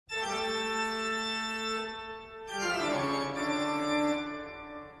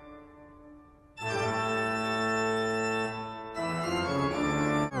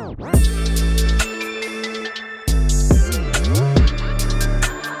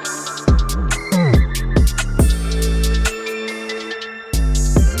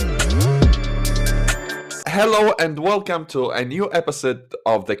Hello and welcome to a new episode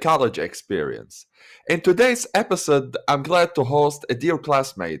of the College Experience. In today's episode, I'm glad to host a dear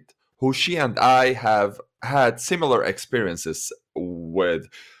classmate who she and I have had similar experiences with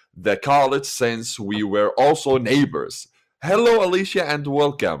the college since we were also neighbors. Hello, Alicia, and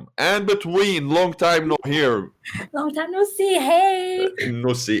welcome. And between, long time no hear. Long time no see. Hey.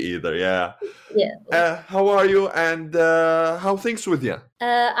 No see either, yeah. Yeah. How are you and how things with you?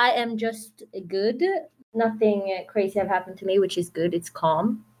 I am just good. Nothing crazy have happened to me, which is good. It's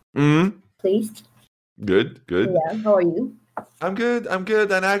calm. Pleased. Good. Yeah. How are you? I'm good.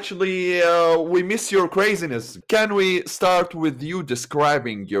 And actually, we miss your craziness. Can we start with you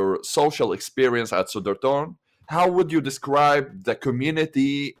describing your social experience at Södertörn? How would you describe the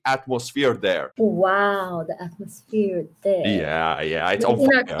community atmosphere there? Wow, the atmosphere there. Yeah. It's on in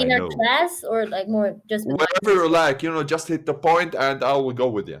fire, our class or like more just wherever you like, just hit the point and I will go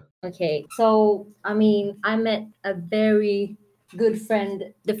with you. Okay, so I met a very good friend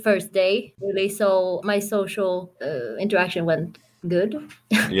the first day, really. So my social interaction went good.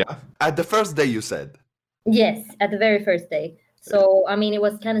 Yeah. At the first day, you said? Yes, at the very first day. So, it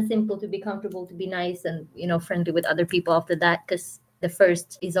was kind of simple to be comfortable, to be nice and, friendly with other people after that, because the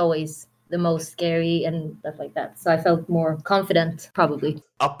first is always the most scary and stuff like that. So I felt more confident, probably.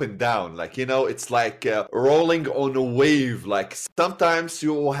 Up and down, it's like rolling on a wave. Like sometimes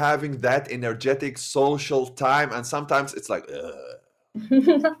you're having that energetic social time and sometimes it's like,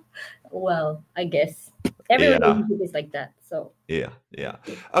 Well, I guess every relationship is like that. So yeah.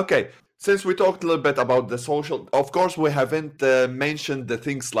 Okay. Since we talked a little bit about the social, of course, we haven't mentioned the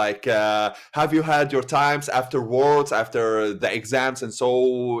things like, have you had your times afterwards, after the exams and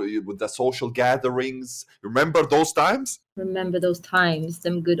so with the social gatherings? Remember those times? Remember those times,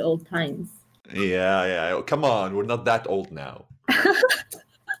 them good old times. Yeah. Come on, we're not that old now.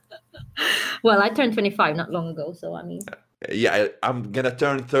 Well, I turned 25 not long ago, so Yeah, I'm gonna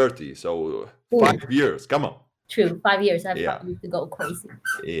turn 30, so 5 years, come on. True, 5 years. I have to go crazy.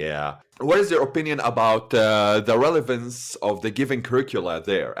 Yeah. What is your opinion about the relevance of the given curricula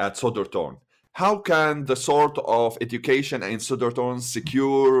there at Södertörn? How can the sort of education in Södertörn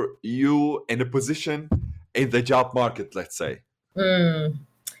secure you in a position in the job market, let's say?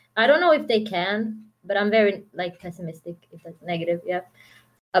 I don't know if they can, but I'm very pessimistic, if that's negative,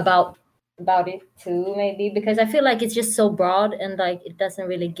 about it too, maybe, because I feel like it's just so broad and it doesn't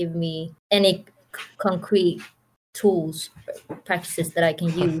really give me any concrete tools, practices that I can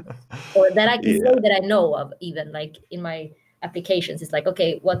use or that I can say that I know of, even in my applications. It's like,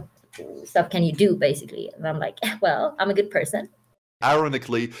 okay, what stuff can you do, basically? And I'm like, well, I'm a good person.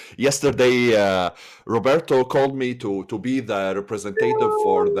 Ironically, yesterday, Roberto called me to be the representative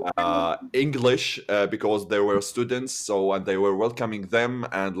for the English because there were students, and they were welcoming them,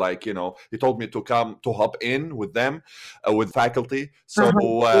 and he told me to come to hop in with them, with faculty. So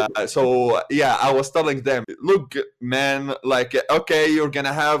I was telling them, look, man, okay, you're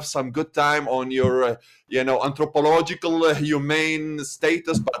gonna have some good time on your anthropological humane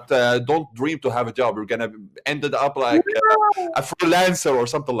status, but don't dream to have a job. You're gonna end up like a freelancer or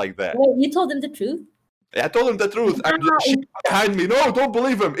something like that. Well, you told him the truth? I told him the truth. And she behind me, no, don't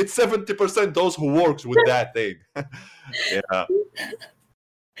believe him. It's 70% those who works with that thing. Yeah.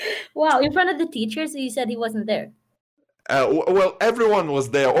 Wow, in front of the teachers, you said he wasn't there. Well, everyone was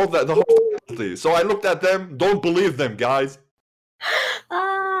there, all the whole faculty. So I looked at them. Don't believe them, guys.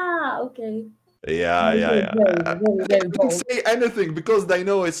 Okay. Yeah. They didn't say anything because they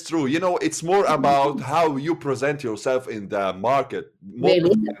know it's true. It's more about how you present yourself in the market.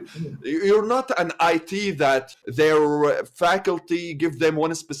 Really? You're not an IT that their faculty give them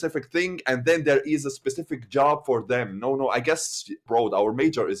one specific thing and then there is a specific job for them. No, I guess broad. Our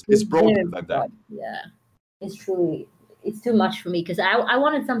major is broader than that. Yeah, it's truly, it's too much for me because I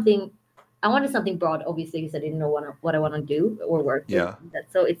wanted something. I wanted something broad, obviously, because I didn't know what I want to do or work with. Yeah.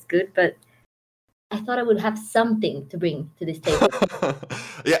 So it's good, but I thought I would have something to bring to this table.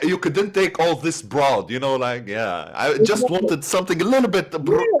 Yeah, you couldn't take all this broad, I just wanted something a little bit, a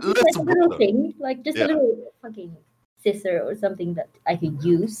little thing, just a little fucking scissor or something that I could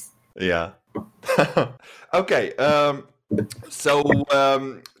use. Yeah. Okay. So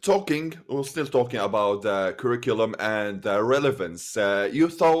we're still talking about the curriculum and relevance. Do you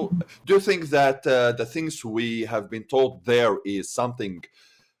think that the things we have been told there is something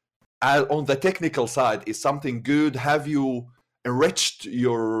on the technical side is something good? Have you enriched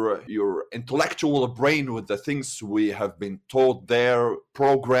your intellectual brain with the things we have been taught there,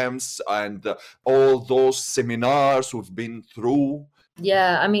 programs and all those seminars we've been through?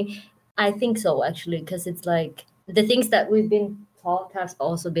 Yeah, I think so, actually, because it's the things that we've been taught has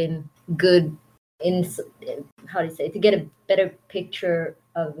also been good in how do you say, to get a better picture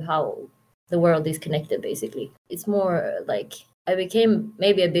of how the world is connected. Basically, it's more like I became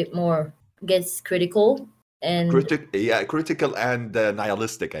maybe a bit more, I guess, critical and Critical and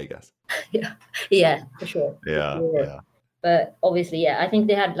nihilistic, I guess. yeah, yeah, for sure, for Yeah, sure. yeah. But obviously, yeah, I think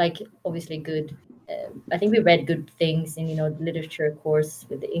they had like obviously good. I think we read good things in the literature course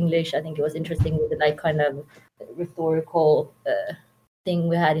with the English. I think it was interesting with the like kind of rhetorical thing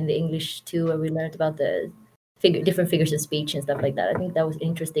we had in the English too, where we learned about the different figures of speech and stuff like that. I think that was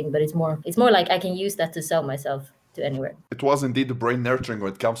interesting, but it's more like I can use that to sell myself to anywhere. It was indeed brain nurturing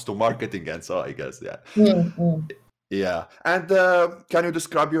when it comes to marketing and so, I guess, yeah. Mm. Yeah. And can you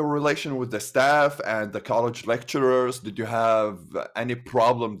describe your relation with the staff and the college lecturers? Did you have any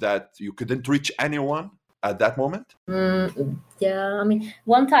problem that you couldn't reach anyone at that moment? Yeah, I mean,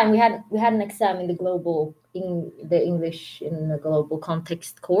 one time we had an exam in the English in the global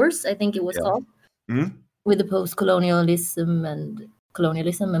context course, I think it was Yeah. called, Mhm. with the post-colonialism and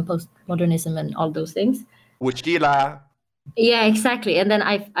colonialism and postmodernism and all those things. Wachila. Yeah, exactly. And then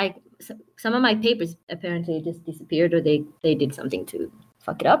some of my papers apparently just disappeared, or they did something to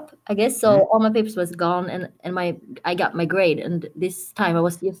fuck it up, I guess. So all my papers was gone, and I got my grade. And this time I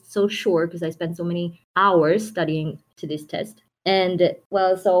was just so sure because I spent so many hours studying to this test. And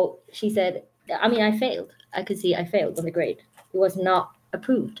well, so she said, I mean, I failed. I could see I failed on the grade. It was not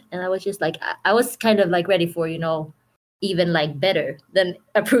approved, and I was just like, I was kind of like ready for even like better than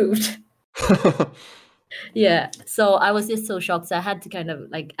approved. Yeah. So I was just so shocked. So I had to kind of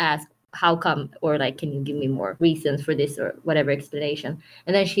like ask, how come, or like, can you give me more reasons for this or whatever explanation?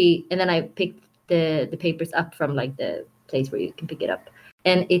 And then I picked the papers up from like the place where you can pick it up.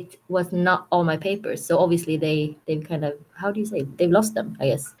 And it was not all my papers. So obviously they've kind of, how do you say, they've lost them, I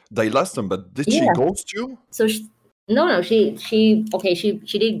guess. They lost them, but did she Yeah. ghost you? So no, she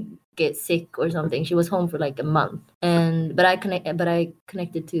did get sick or something. She was home for like a month, but I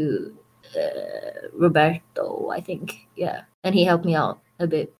connected to Roberto, I think, yeah, and he helped me out a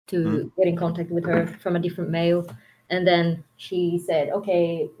bit to get in contact with her from a different mail. And then she said,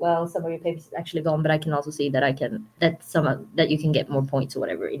 okay, well, some of your papers is actually gone, but I can also see that that you can get more points or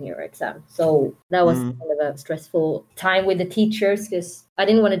whatever in your exam. So that was kind of a stressful time with the teachers, because I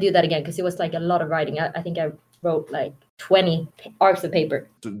didn't want to do that again, because it was like a lot of writing. I think I wrote like 20 arcs of paper.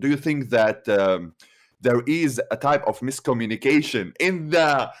 So do you think that there is a type of miscommunication in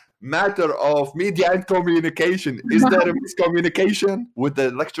the matter of media and communication? Is there a miscommunication with the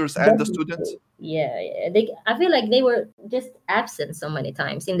lecturers and the students? Yeah. I feel like they were just absent so many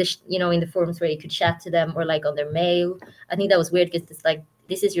times in in the forums where you could chat to them, or like on their mail. I think that was weird, because it's like,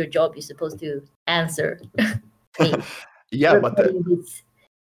 this is your job. You're supposed to answer me Yeah, but regarding this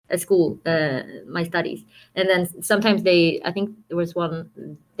at school, my studies. And then sometimes I think there was one,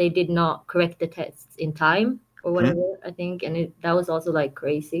 they did not correct the tests in time or whatever, I think. And that was also like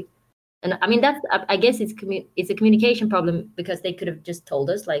crazy. And I mean, I guess it's a communication problem, because they could have just told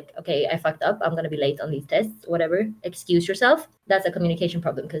us like, okay, I fucked up, I'm going to be late on these tests, whatever, excuse yourself. That's a communication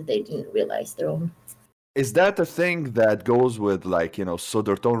problem, because they didn't realize their own. is that a thing that goes with like,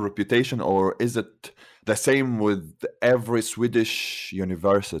 Södertörn reputation, or is it the same with every Swedish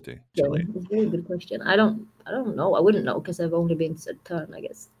university, Yeah, actually? it's a very good question. I don't know. I wouldn't know, because I've only been to turn, I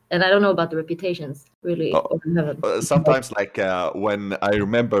guess. And I don't know about the reputations, really. Oh, sometimes, like when I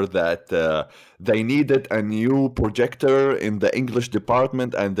remember that they needed a new projector in the English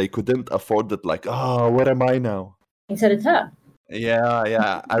department and they couldn't afford it. Like, oh, where am I now? Instead of turn.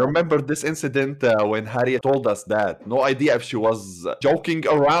 Yeah. I remember this incident when Harriet told us that. No idea if she was joking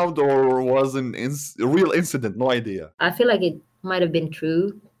around or was an real incident. No idea. I feel like it might have been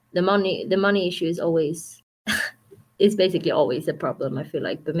true. The money issue is always it's basically always a problem, I feel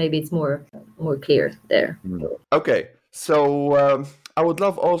like, but maybe it's more clear there. Okay, so I would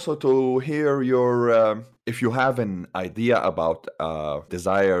love also to hear your if you have an idea about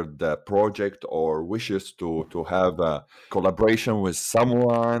desired project or wishes to have a collaboration with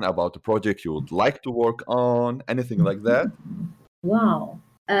someone about a project you would like to work on, anything like that. Wow.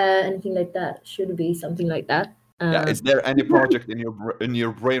 Anything like that should be something like that. Yeah, is there any project in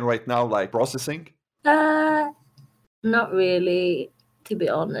your brain right now, like processing? Not really, to be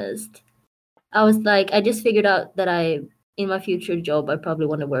honest. I was like, I just figured out that in my future job, I probably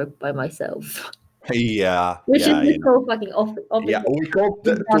want to work by myself. Yeah, Which is yeah, just yeah. so fucking Yeah, opposite. we come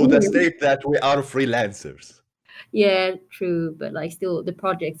to the state that we are freelancers. Yeah, true. But like, still, the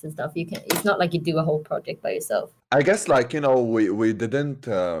projects and stuff, it's not like you do a whole project by yourself. I guess, like, we didn't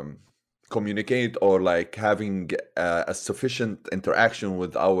communicate or like having a sufficient interaction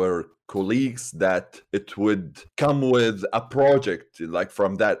with our colleagues that it would come with a project, like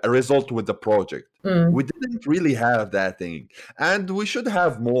from that, a result with the project. We didn't really have that thing, and we should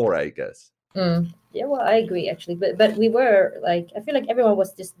have more, I guess. Yeah, well, I agree actually, but we were like, I feel like everyone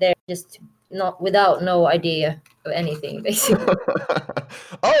was just there, just not without no idea of anything, basically.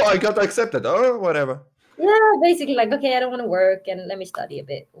 Oh, I got accepted. Oh, whatever. Yeah, basically like, okay, I don't want to work and let me study a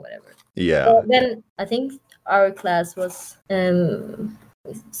bit, whatever. Yeah. But then I think our class was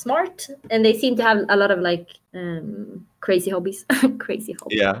smart, and they seem to have a lot of like crazy hobbies. Crazy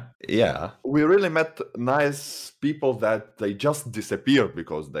hobbies. Yeah. We really met nice people that they just disappeared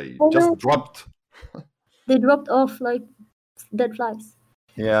because they Oh, just no. dropped. They dropped off like dead flies.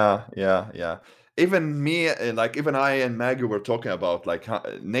 Yeah. Even me, like even I and Maggie were talking about like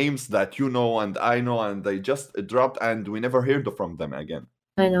names that you know and I know, and they just dropped, and we never heard from them again.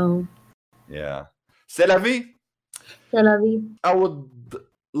 I know. Yeah. C'est la vie. C'est la vie. I would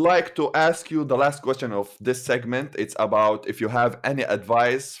like to ask you the last question of this segment. It's about if you have any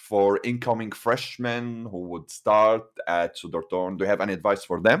advice for incoming freshmen who would start at Sudorton. Do you have any advice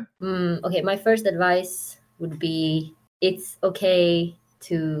for them? Okay, my first advice would be it's okay.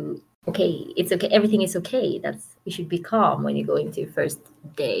 Everything is okay. You should be calm when you go into your first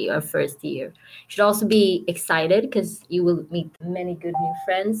day or first year. You should also be excited because you will meet many good new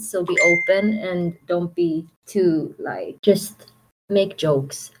friends. So be open and don't be too like, just make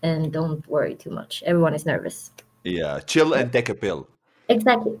jokes and don't worry too much. Everyone is nervous. Yeah, chill and take a pill.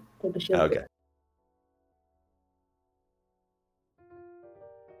 Exactly. Take a chill pill. Okay.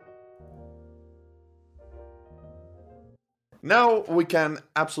 Now we can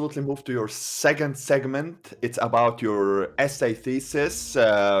absolutely move to your second segment. It's about your essay thesis.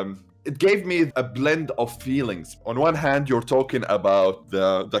 It gave me a blend of feelings. On one hand, you're talking about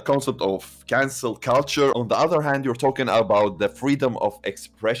the concept of cancel culture. On the other hand, you're talking about the freedom of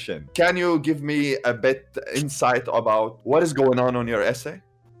expression. Can you give me a bit insight about what is going on your essay?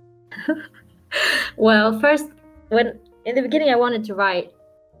 Well, first, when in the beginning I wanted to write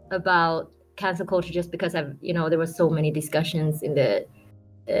about cancel culture just because there were so many discussions in the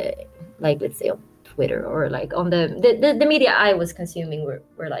like, let's say on Twitter or like on the media I was consuming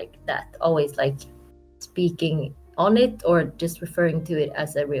were like that, always like speaking on it or just referring to it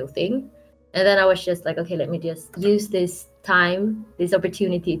as a real thing. And then I was just like, okay, let me just use this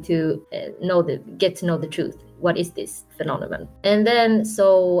opportunity to get to know the truth. What is this phenomenon? And then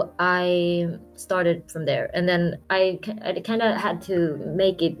so I started from there, and then I kind of had to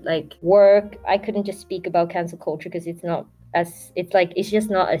make it like work. I couldn't just speak about cancel culture because it's just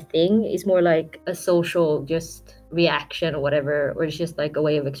not a thing. It's more like a social just reaction or whatever, or it's just like a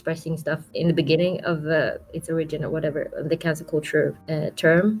way of expressing stuff in the beginning of its origin or whatever, of the cancel culture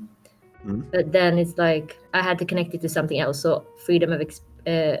term. But then it's like I had to connect it to something else. So freedom of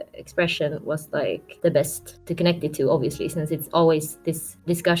expression was like the best to connect it to, obviously, since it's always this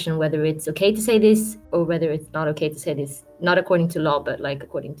discussion whether it's okay to say this or whether it's not okay to say this, not according to law, but like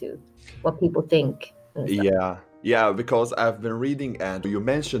according to what people think. Yeah, because I've been reading and you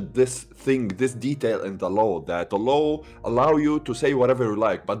mentioned this detail in the law, that the law allow you to say whatever you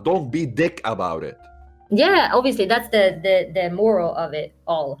like, but don't be dick about it. Yeah, obviously that's the moral of it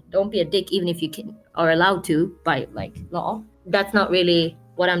all. Don't be a dick even if you are allowed to by like law. That's not really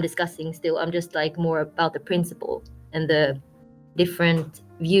what I'm discussing still. I'm just like more about the principle and the different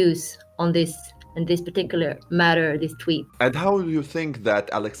views on this and this particular matter, this tweet. And how do you think that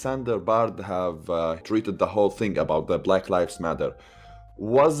Alexander Bard have treated the whole thing about the Black Lives Matter?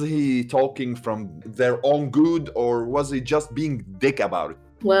 Was he talking from their own good, or was he just being dick about it?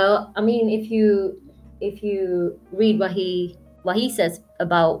 Well, I mean, if you read what he says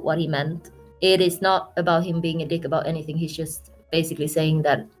about what he meant, it is not about him being a dick about anything. He's just basically saying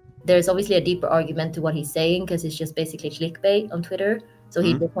that there's obviously a deeper argument to what he's saying, because it's just basically clickbait on Twitter. So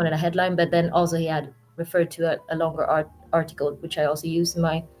he just wanted a headline, but then also he had referred to a longer article, which I also use in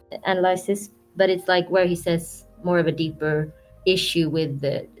my analysis. But it's like where he says more of a deeper issue with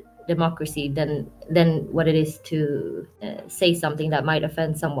the democracy than what it is to say something that might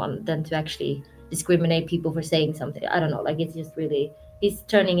offend someone, than to actually discriminate people for saying something. I don't know, like it's just really, he's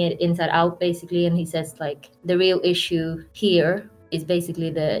turning it inside out basically. And he says like the real issue here is basically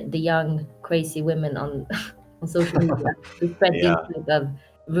the young crazy women on social media who spread these type of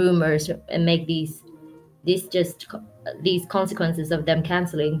rumors and make these consequences of them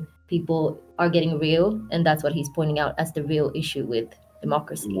canceling people are getting real, and that's what he's pointing out as the real issue with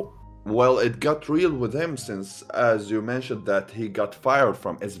democracy. Well, it got real with him since, as you mentioned, that he got fired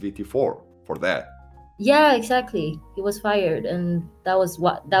from SVT4 for that. Yeah, exactly. He was fired, and that was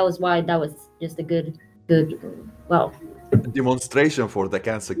why that was just a good. Well, Demonstration for the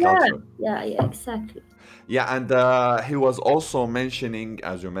cancel yeah, culture. yeah, exactly. Yeah, and he was also mentioning,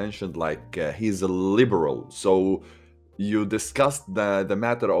 as you mentioned, like he's a liberal. So you discussed the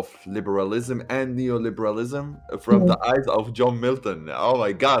matter of liberalism and neoliberalism from the Mm. eyes of John Milton. Oh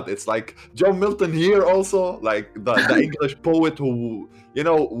my God, it's like John Milton here also, like the English poet who,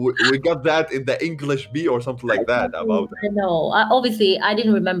 we got that in the English B or something like that Exactly. about I know. Obviously, I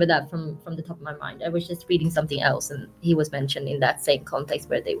didn't remember that from the top of my mind. I was just reading something else, and he was mentioned in that same context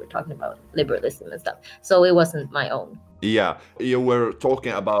where they were talking about liberalism and stuff. So it wasn't my own. Yeah, you were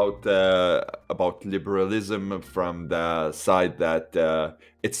talking about liberalism from the side that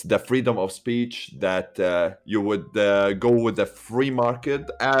it's the freedom of speech that you would go with the free market.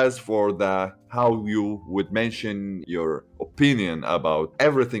 As for the how you would mention your opinion about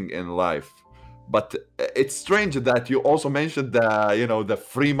everything in life, but it's strange that you also mentioned the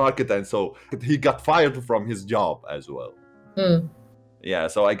free market, and so he got fired from his job as well. Mm. Yeah,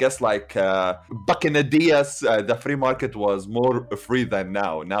 so I guess like back in the DS, the free market was more free than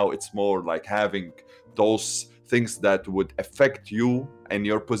now. Now it's more like having those things that would affect you and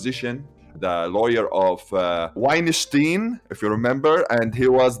your position. The lawyer of Weinstein, if you remember, and he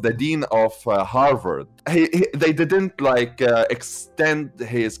was the dean of Harvard. They didn't like extend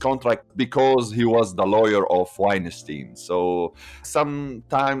his contract because he was the lawyer of Weinstein. So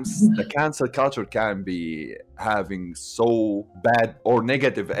sometimes the cancel culture can be having so bad or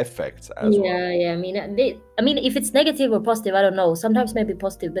negative effects as well. Yeah, yeah. I mean, if it's negative or positive, I don't know. Sometimes maybe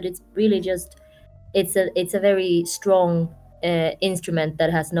positive, but it's really just it's a very strong instrument that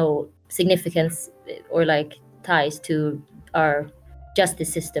has no significance or like ties to our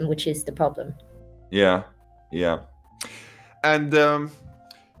justice system, which is the problem. Yeah, yeah. And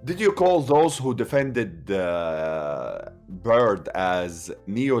did you call those who defended Bird as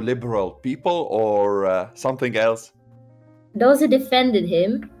neoliberal people or something else? Those who defended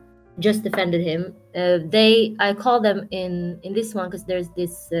him, just defended him, I call them in this one because there's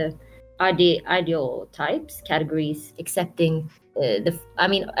this ideal types categories accepting I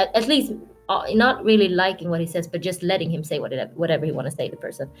mean at least not really liking what he says but just letting him say whatever he want to say, the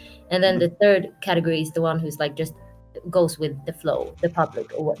person. And then Mhm, the third category is the one who's like just goes with the flow, the public,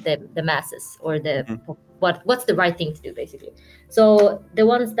 or what the masses, or the mhm. what's the right thing to do basically. So the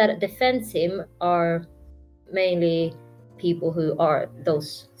ones that defends him are mainly people who are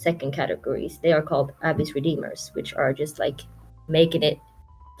those second categories. They are called abyss redeemers, which are just like making it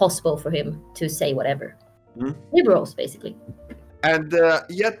possible for him to say whatever. Mhm. Liberals, basically. And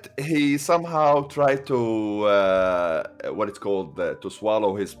yet he somehow tried to what it's called to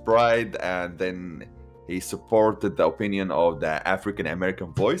swallow his pride, and then he supported the opinion of the African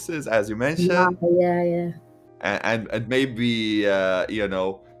American voices, as you Yeah, mentioned, yeah, yeah. and maybe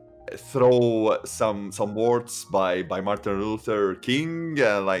throw some words by Martin Luther King,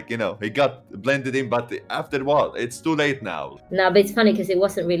 like he got blended in, but after what, it's too late now. No, but it's funny because it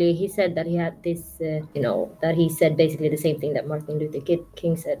wasn't really. He said that he had this, that he said basically the same thing that Martin Luther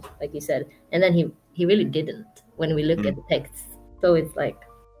King said, like you said, and then he really didn't when we look at Mm. the texts. So it's like,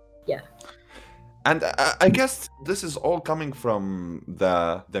 yeah. And I guess this is all coming from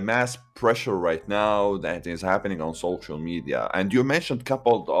the mass pressure right now that is happening on social media. And you mentioned a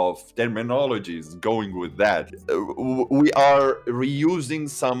couple of terminologies going with that. We are reusing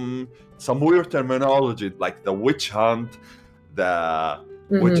some weird terminology like the witch hunt, the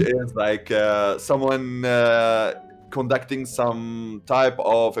which Hmm. is like someone conducting some type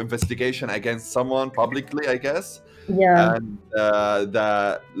of investigation against someone publicly, I guess. Yeah. And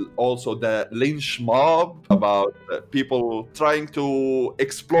the also the lynch mob about people trying to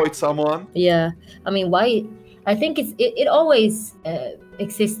exploit someone. Yeah, I mean, why? I think it always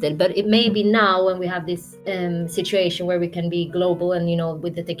existed, but it may be now when we have this situation where we can be global and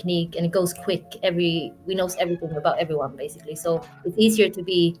with the technique and it goes quick. We knows everything about everyone basically, so it's easier to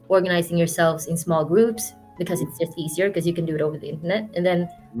be organizing yourselves in small groups because it's just easier because you can do it over the internet. And then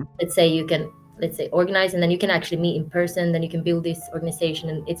Mhm. let's say organize, and then you can actually meet in person. Then you can build this organization,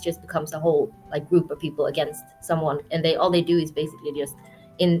 and it just becomes a whole like group of people against someone, and all they do is basically just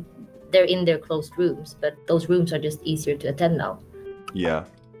in they're in their closed rooms, but those rooms are just easier to attend now. Yeah,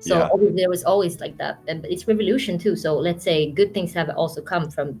 So yeah, obviously there was always like that, and it's revolution too. So let's say good things have also come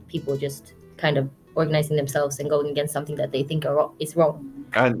from people just kind of organizing themselves and going against something that they think is wrong.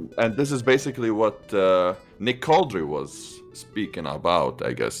 and this is basically what Nick Caldry was speaking about,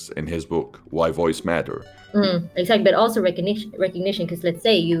 I guess, in his book Why Voice Matter. Exactly, but also recognition, because let's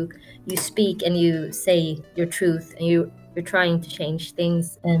say you speak and you say your truth and you're trying to change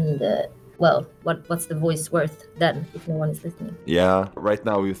things, and well, what's the voice worth then if no one is listening? Yeah, right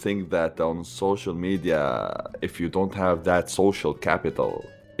now you think that on social media, if you don't have that social capital,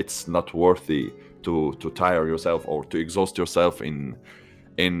 it's not worthy to tire yourself or to exhaust yourself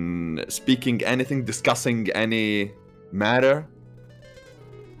in speaking anything, discussing any matter.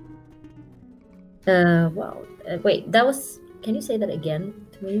 Wow. Wait, that was. Can you say that again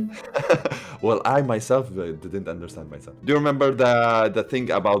to me? Well, I myself didn't understand myself. Do you remember the thing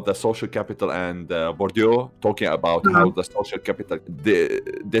about the social capital and Bourdieu talking about how Uh-huh. the social capital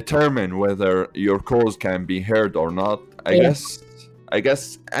determine whether your cause can be heard or not? Yeah. I guess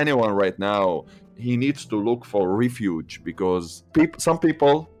anyone right now, he needs to look for refuge because some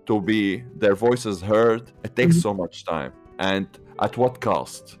people, to be their voices heard, it takes Mhm. so much time, and at what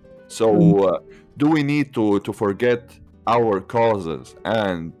cost? So Mhm. do we need to forget our causes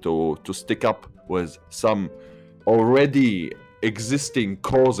and to stick up with some already existing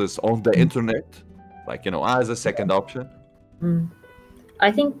causes on the internet, like, as a second option? Mm. I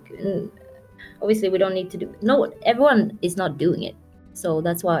think obviously we don't need to do. No, everyone is not doing it, so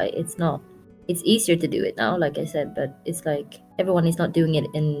that's why it's not. It's easier to do it now, like I said, but it's like everyone is not doing it,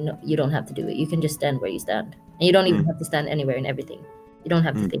 and you don't have to do it. You can just stand where you stand, and you don't even Mm, have to stand anywhere in everything. You don't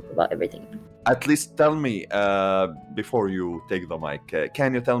have to mm. think about everything. At least tell me, before you take the mic, can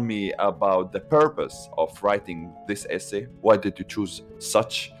you tell me about the purpose of writing this essay? Why did you choose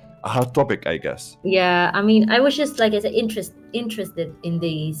such a hot topic, I guess? Yeah, I mean, I was just like I said, interested in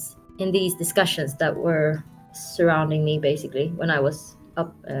these discussions that were surrounding me basically when I was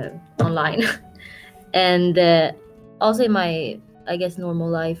up online, and also in my I guess normal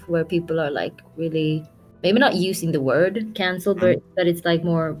life where people are like really maybe not using the word cancel, Mm, but it's like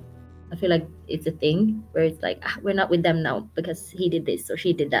more. I feel like it's a thing where it's like we're not with them now because he did this or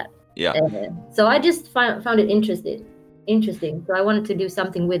she did that. yeah. So I just found it interesting. So I wanted to do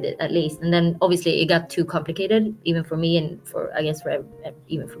something with it at least. And then obviously it got too complicated, even for me and for I guess for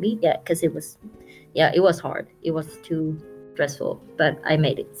even for me, yeah, because it was hard. It was too stressful, but I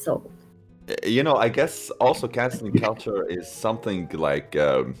made it. So I guess also canceling culture is something like,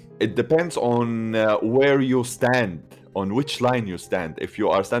 it depends on where you stand, on which line you stand. If you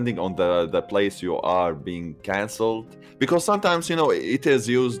are standing on the place you are being cancelled, because sometimes it is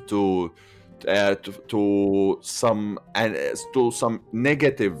used to some and to some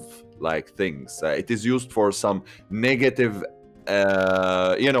negative like things. It is used for some negative.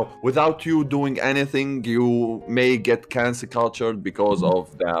 Without you doing anything, you may get cancel cultured because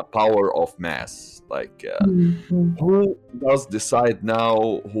of the power of mass. Like, mm-hmm. who does decide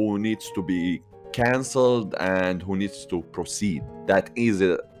now who needs to be cancelled and who needs to proceed? That is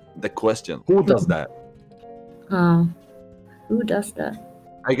the question. Who does that? uh, who does that?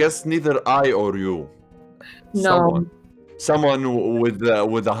 I guess neither I or you. Someone. No, Someone with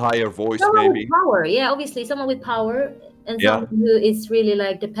a higher voice, someone with maybe. power. Yeah, obviously someone with power and Yeah. someone who is really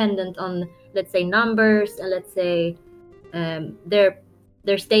like dependent on let's say numbers and let's say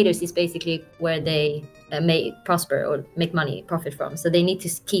their status is basically where they may prosper or make money profit from, so they need to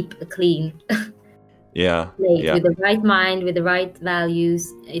keep a clean Yeah. plate Yeah. with the right mind with the right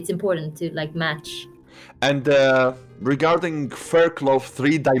values. It's important to like match. And regarding Fairclough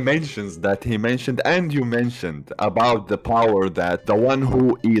three dimensions that he mentioned and you mentioned about the power that the one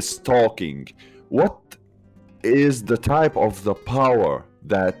who is talking, what is the type of the power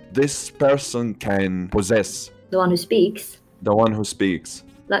that this person can possess? The one who speaks, The one who speaks.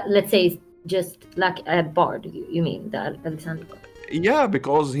 let's say it's just like a bard. You mean the Alexander Bard? Yeah,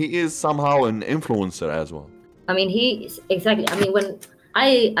 because he is somehow an influencer as well. I mean, exactly. I mean, when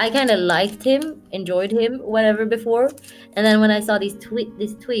I kind of liked him, enjoyed him, whatever before, and then when I saw this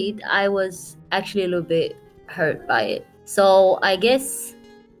tweet, I was actually a little bit hurt by it. So I guess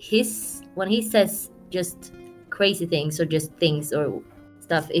when he says just crazy things or just things or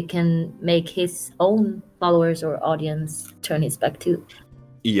stuff, it can make his own followers or audience turn his back too.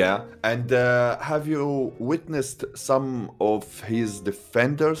 Yeah, and have you witnessed some of his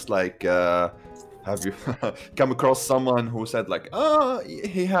defenders? Like, have you come across someone who said like,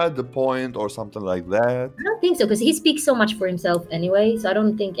 he had the point or something like that? I don't think so because he speaks so much for himself anyway. So I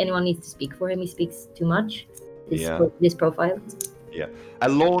don't think anyone needs to speak for him. He speaks too much. Yeah, This profile. yeah, a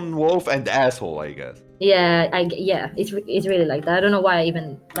lone wolf and asshole, I guess. Yeah, it's really like that. I don't know why I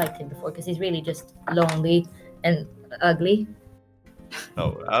even liked him before because he's really just lonely and ugly.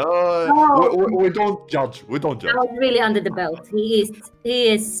 Oh, Oh, we don't judge. We don't that judge. was really under the belt. He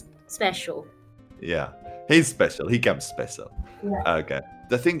is special. Yeah, he's special. He comes special. Yeah. Okay.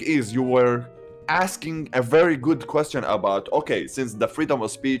 The thing is, you were asking a very good question about, okay, since the freedom of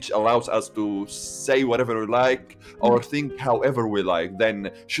speech allows us to say whatever we like or think however we like,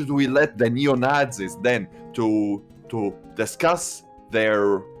 then should we let the neo-Nazis then to discuss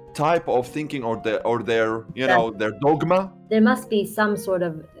their type of thinking or their their dogma? There must be some sort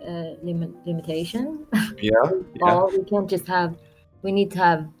of limitation. Yeah. We can't just have. We need to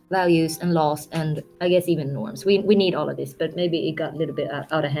have values and laws and I guess even norms. We need all of this, but maybe it got a little bit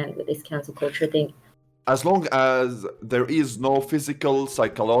out of hand with this cancel culture thing. As long as there is no physical,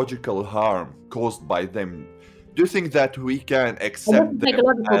 psychological harm caused by them, do you think that we can accept the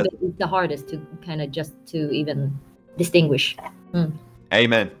psychological bit is the hardest to kind of just to even distinguish.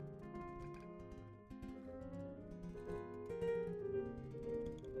 Amen.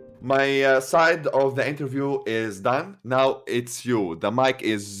 My side of the interview is done. Now it's you. The mic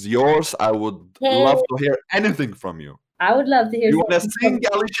is yours. I would love to hear anything from you. I would love to hear. You want to sing,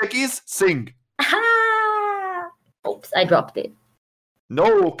 Alicia Keys? Sing. Oops, I dropped it.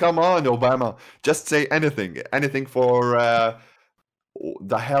 No, come on, Obama. Just say anything. Anything for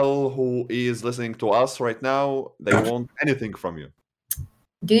the hell who is listening to us right now. They want anything from you.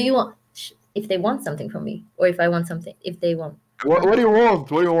 Do you want, if they want something from me, or if I want something, if they want? What do you want?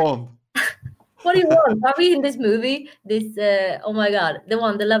 What do you want? What do you want? Are we in this movie? This oh my god, the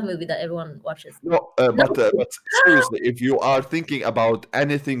love movie that everyone watches. No, but seriously, if you are thinking about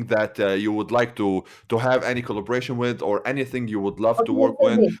anything that you would like to have any collaboration with, or anything you would love to work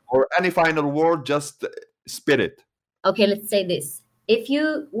with, or any final word, just spit it. Okay, let's say this. If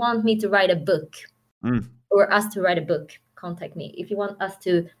you want me to write a book, or us to write a book, contact me. If you want us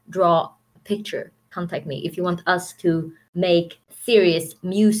to draw a picture, contact me. If you want us to make serious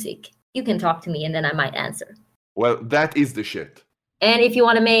music, you can talk to me and then I might answer. Well, that is the shit. And if you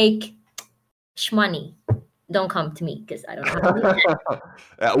want to make shmoney, don't come to me because I don't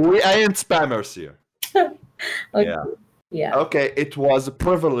know. We ain't spammers here. Okay. Yeah. Okay, it was a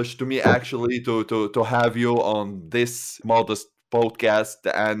privilege to me actually to have you on this modest podcast,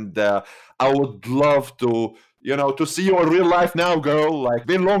 and I would love to to see you in real life now, girl. Like,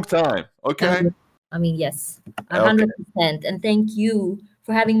 been a long time. Okay. I mean, yes, 100%. And thank you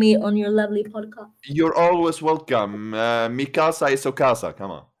for having me on your lovely podcast. You're always welcome. Mi casa es su casa.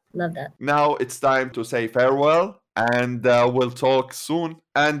 Come on. Love that. Now it's time to say farewell, and we'll talk soon.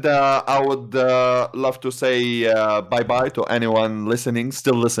 And I would love to say bye-bye to anyone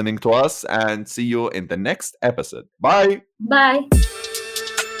still listening to us, and see you in the next episode. Bye. Bye.